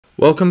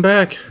Welcome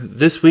back.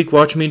 This week,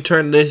 watch me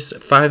turn this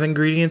 5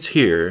 ingredients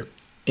here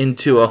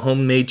into a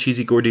homemade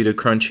cheesy gordita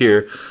crunch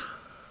here.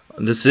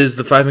 This is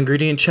the 5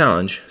 ingredient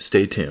challenge.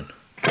 Stay tuned.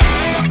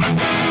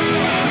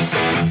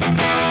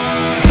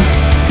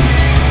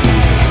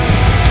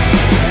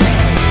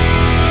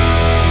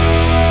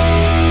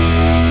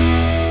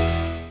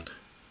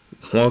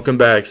 Welcome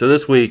back. So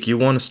this week, you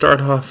want to start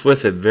off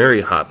with a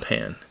very hot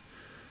pan.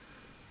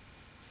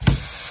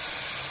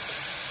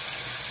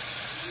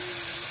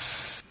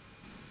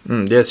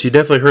 Yes, you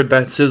definitely heard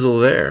that sizzle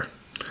there.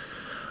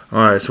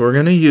 Alright, so we're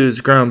going to use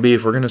ground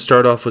beef. We're going to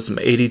start off with some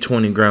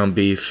 80-20 ground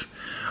beef.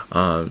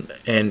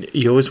 And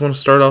you always want to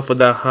start off with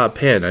that hot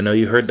pan. I know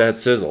you heard that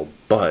sizzle,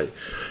 but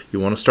you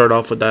want to start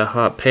off with that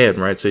hot pan,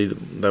 right? So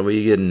that way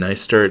you get a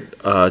nice start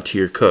to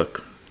your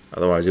cook.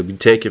 Otherwise, you'll be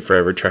taking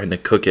forever trying to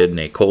cook it in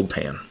a cold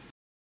pan.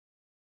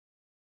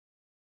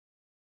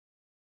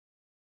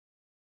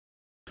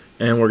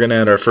 And we're going to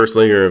add our first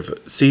layer of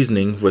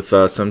seasoning with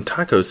some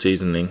taco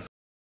seasoning.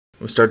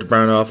 We'll start to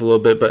brown it off a little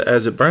bit, but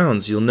as it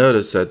browns, you'll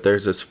notice that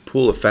there's this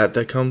pool of fat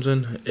that comes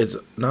in. It's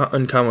not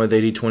uncommon with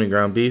 80-20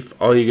 ground beef.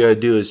 All you gotta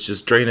do is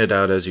just drain it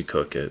out as you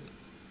cook it,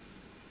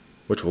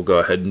 which we'll go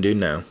ahead and do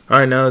now.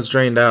 Alright, now it's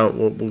drained out,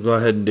 what we'll go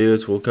ahead and do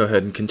is we'll go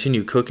ahead and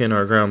continue cooking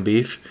our ground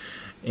beef.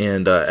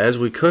 And as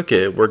we cook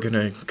it, we're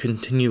gonna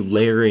continue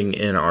layering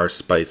in our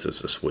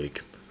spices this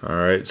week.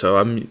 Alright, so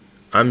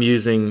I'm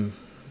using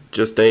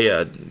just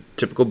a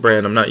typical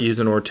brand. I'm not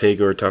using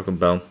Ortega or Taco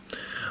Bell.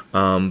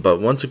 But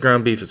once the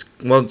ground beef is,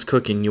 while it's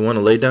cooking, you want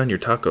to lay down your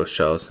taco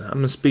shells. I'm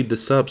going to speed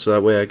this up so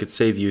that way I could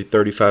save you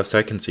 35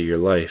 seconds of your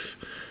life.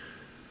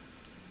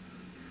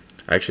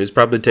 Actually, it's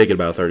probably taking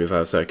about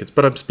 35 seconds,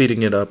 but I'm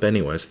speeding it up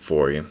anyways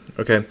for you.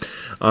 Okay,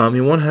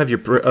 you want to have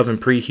your oven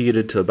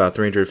preheated to about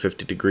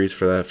 350 degrees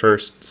for that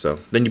first. So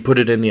then you put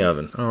it in the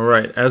oven.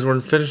 Alright, as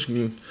we're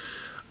finishing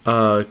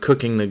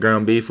cooking the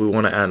ground beef, we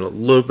want to add a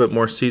little bit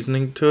more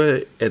seasoning to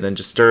it, and then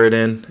just stir it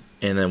in,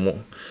 and then we'll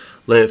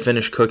let it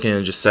finish cooking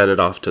and just set it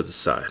off to the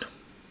side.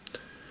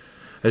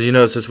 As you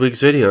notice, this week's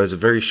video is a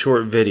very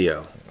short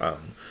video.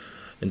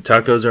 And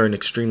tacos are an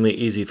extremely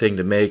easy thing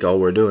to make. All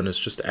we're doing is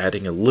just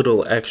adding a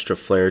little extra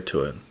flair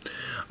to it.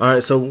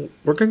 Alright, so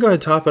we're going to go ahead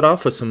and top it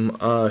off with some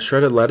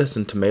shredded lettuce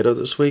and tomato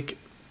this week.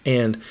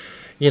 And,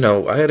 you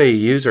know, I had a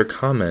user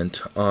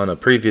comment on a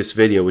previous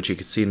video, which you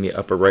can see in the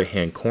upper right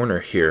hand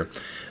corner here,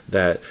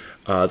 that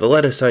the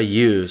lettuce I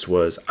used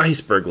was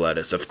iceberg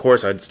lettuce. Of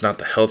course, it's not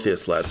the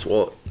healthiest lettuce.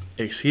 Well,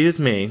 excuse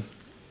me,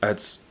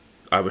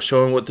 I was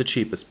showing what the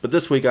cheapest, but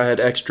this week I had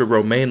extra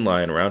romaine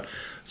lying around,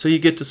 so you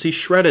get to see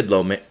shredded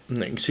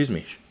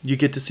you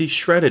get to see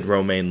shredded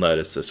romaine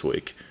lettuce this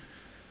week.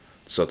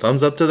 So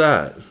thumbs up to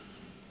that.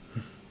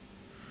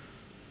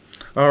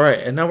 Alright,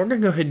 and now we're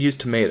going to go ahead and use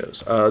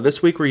tomatoes.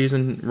 This week we're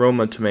using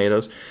Roma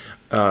tomatoes,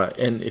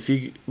 and if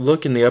you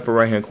look in the upper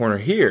right hand corner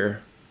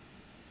here,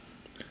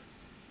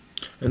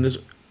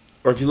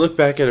 or if you look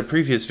back at a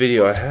previous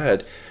video I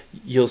had,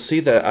 you'll see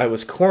that I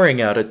was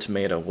coring out a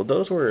tomato. Well,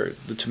 those were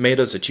the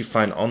tomatoes that you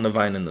find on the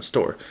vine in the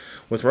store.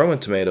 With Roman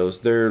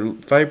tomatoes, their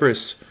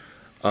fibrous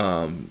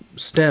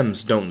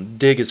stems don't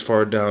dig as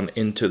far down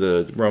into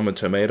the Roma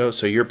tomato,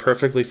 so you're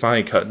perfectly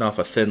fine cutting off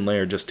a thin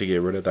layer just to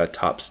get rid of that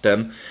top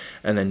stem,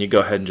 and then you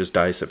go ahead and just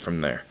dice it from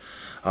there.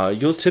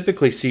 You'll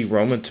typically see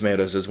Roman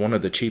tomatoes as one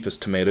of the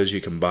cheapest tomatoes you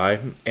can buy,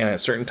 and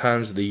at certain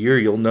times of the year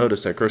you'll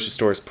notice that grocery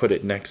stores put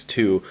it next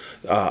to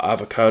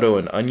avocado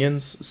and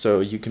onions, so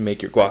you can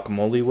make your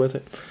guacamole with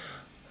it.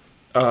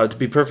 To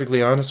be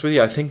perfectly honest with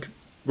you, I think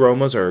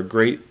Romas are a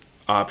great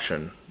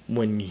option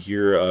when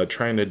you're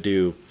trying to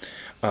do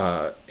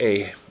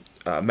a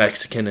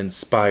Mexican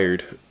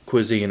inspired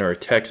cuisine or a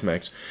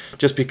Tex-Mex,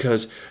 just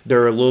because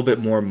they're a little bit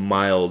more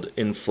mild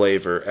in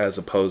flavor as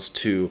opposed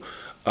to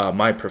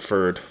my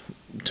preferred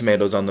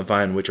tomatoes on the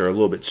vine, which are a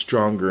little bit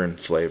stronger in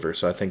flavor,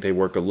 so I think they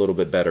work a little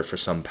bit better for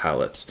some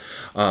palates.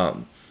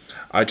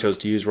 I chose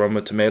to use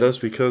Roma tomatoes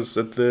because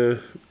at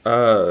the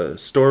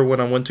store when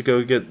I went to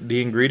go get the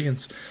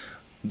ingredients,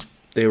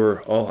 they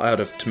were all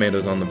out of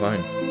tomatoes on the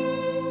vine.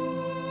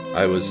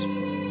 I was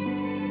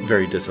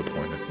very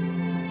disappointed.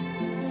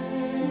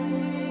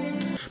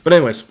 But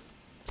anyways,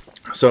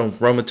 so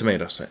Roma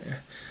tomatoes.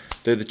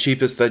 They're the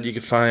cheapest that you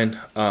can find.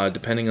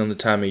 Depending on the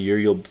time of year,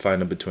 you'll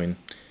find them between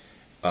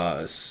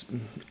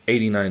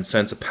 89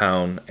 cents a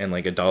pound and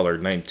like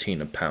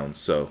 $1.19 a pound.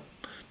 So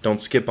don't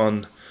skip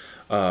on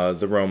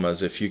the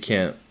Romas if you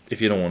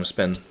don't want to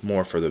spend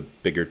more for the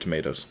bigger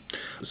tomatoes.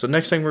 So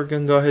next thing we're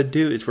going to go ahead and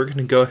do is we're going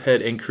to go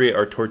ahead and create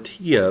our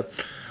tortilla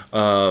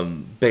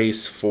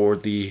base for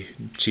the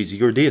cheesy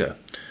gordita.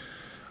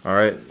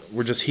 Alright,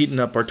 we're just heating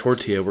up our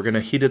tortilla. We're going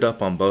to heat it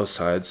up on both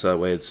sides so that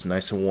way it's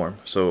nice and warm.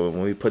 So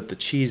when we put the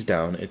cheese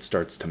down, it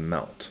starts to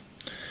melt.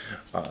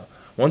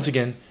 Once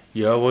again,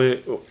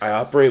 I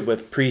operate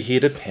with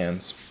preheated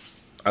pans.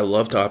 I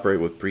love to operate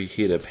with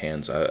preheated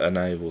pans, and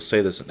I will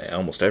say this in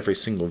almost every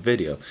single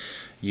video.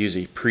 Use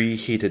a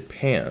preheated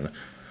pan,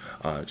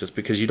 just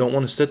because you don't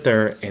want to sit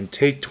there and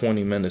take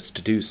 20 minutes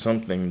to do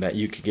something that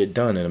you could get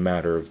done in a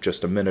matter of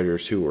just a minute or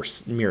two or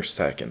mere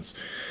seconds.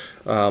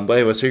 But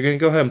anyway, so you're going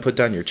to go ahead and put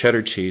down your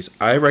cheddar cheese.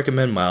 I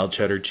recommend mild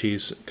cheddar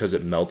cheese because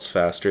it melts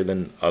faster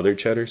than other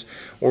cheddars.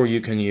 Or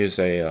you can use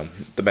the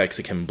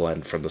Mexican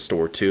blend from the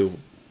store too.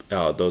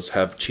 Those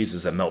have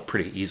cheeses that melt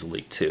pretty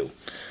easily too.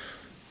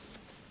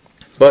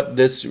 But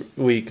this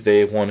week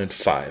they wanted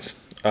 5.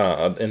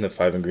 In the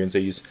 5 ingredients they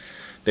used,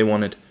 they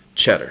wanted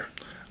cheddar.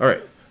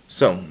 Alright,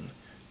 so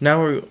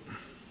now we're...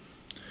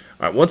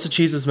 Alright, once the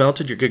cheese is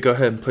melted, you're going to go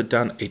ahead and put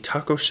down a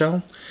taco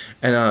shell.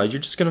 And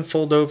you're just going to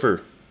fold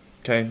over.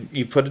 Okay,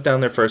 you put it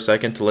down there for a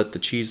second to let the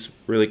cheese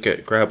really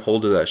grab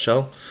hold of that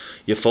shell.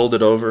 You fold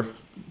it over,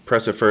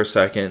 press it for a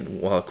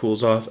second while it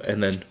cools off,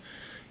 and then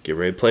get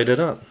ready to plate it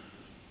up.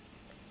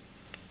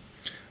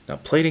 Now,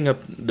 plating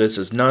up this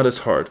is not as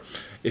hard.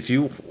 If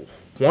you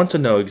want to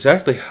know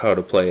exactly how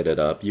to plate it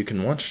up, you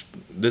can watch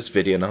this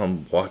video and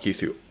I'll walk you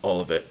through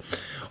all of it.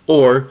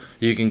 Or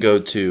you can go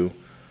to,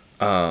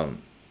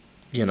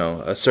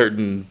 a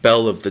certain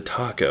belle of the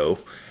taco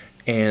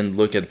and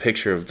look at a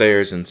picture of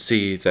theirs and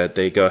see that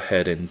they go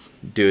ahead and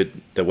do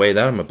it the way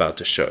that I'm about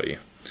to show you.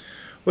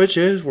 Which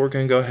is, we're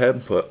going to go ahead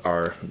and put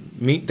our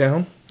meat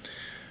down.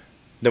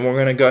 Then we're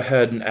going to go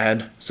ahead and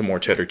add some more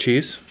cheddar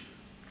cheese.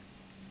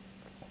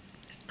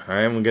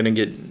 Alright, we're going to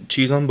get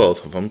cheese on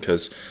both of them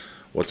because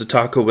what's a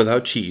taco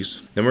without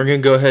cheese? Then we're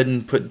going to go ahead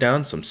and put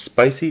down some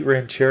spicy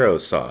ranchero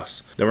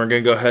sauce. Then we're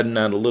going to go ahead and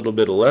add a little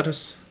bit of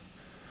lettuce.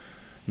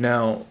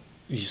 Now,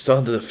 you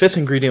saw the 5th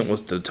ingredient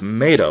was the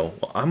tomato.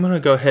 Well, I'm going to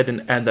go ahead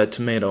and add that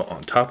tomato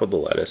on top of the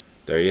lettuce.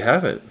 There you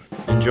have it.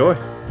 Enjoy.